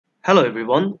Hello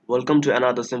everyone, welcome to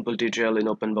another simple tutorial in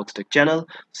OpenBox Tech channel.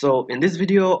 So in this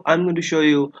video I'm going to show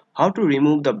you how to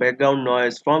remove the background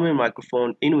noise from your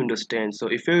microphone in Windows 10. So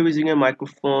if you're using a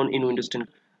microphone in Windows 10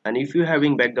 and if you're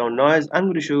having background noise, I'm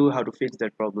going to show you how to fix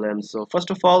that problem. So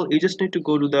first of all, you just need to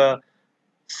go to the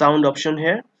sound option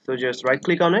here. So just right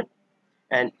click on it,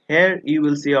 and here you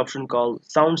will see an option called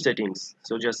sound settings.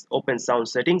 So just open sound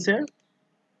settings here.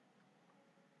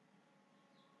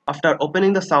 After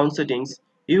opening the sound settings,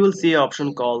 you will see an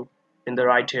option called in the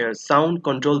right here sound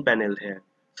control panel here.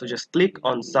 So just click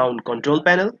on sound control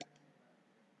panel,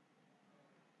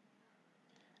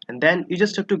 and then you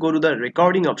just have to go to the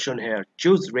recording option here.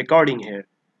 Choose recording here,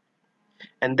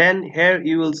 and then here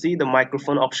you will see the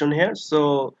microphone option here.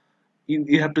 So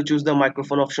you have to choose the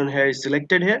microphone option here is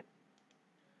selected here.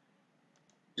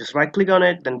 Just right click on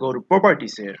it, then go to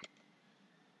properties here.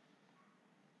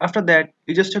 After that,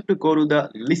 you just have to go to the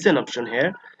listen option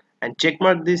here and check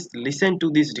mark this listen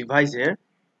to this device here,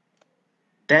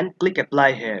 then click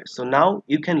apply here. So now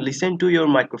you can listen to your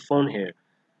microphone here.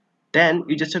 Then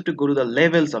you just have to go to the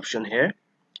levels option here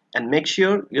and make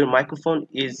sure your microphone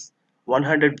is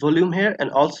 100 volume here, and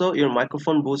also your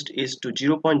microphone boost is to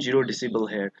 0.0 decibel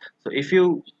here. So if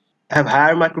you have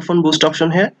higher microphone boost option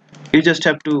here, you just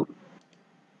have to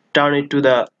turn it to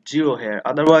the 0 here,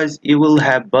 otherwise you will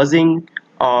have buzzing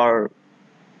or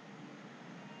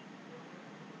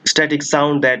static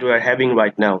sound that we are having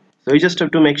right now. So you just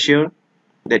have to make sure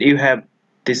that you have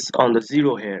this on the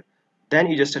 0 here. Then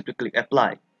you just have to click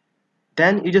apply.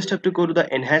 Then you just have to go to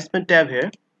the enhancement tab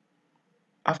here.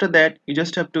 After that, you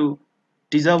just have to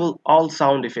disable all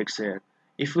sound effects here.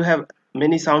 If you have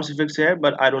many sound effects here,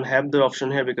 but I don't have the option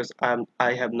here because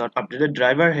I have not updated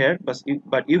driver here,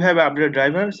 but you have updated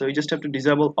driver, so you just have to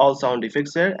disable all sound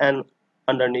effects here, and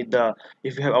underneath the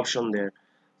if you have option there,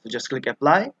 so just click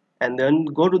apply and then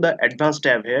go to the advanced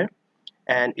tab here.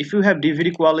 And if you have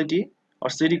DVD quality or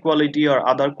CD quality or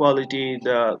other quality,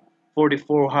 the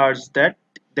 44 hertz, that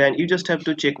then you just have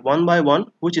to check one by one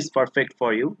which is perfect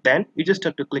for you. Then you just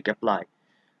have to click apply.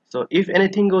 So if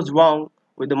anything goes wrong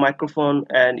with the microphone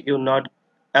and you're not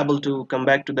able to come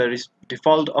back to the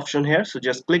default option here, so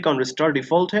just click on restore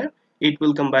default here. It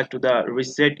will come back to the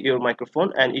reset your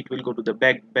microphone and it will go to the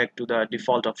back to the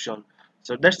default option.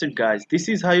 So that's it guys, this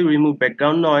is how you remove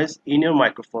background noise in your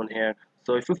microphone here.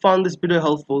 So if you found this video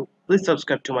helpful, please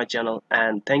subscribe to my channel,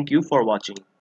 and thank you for watching.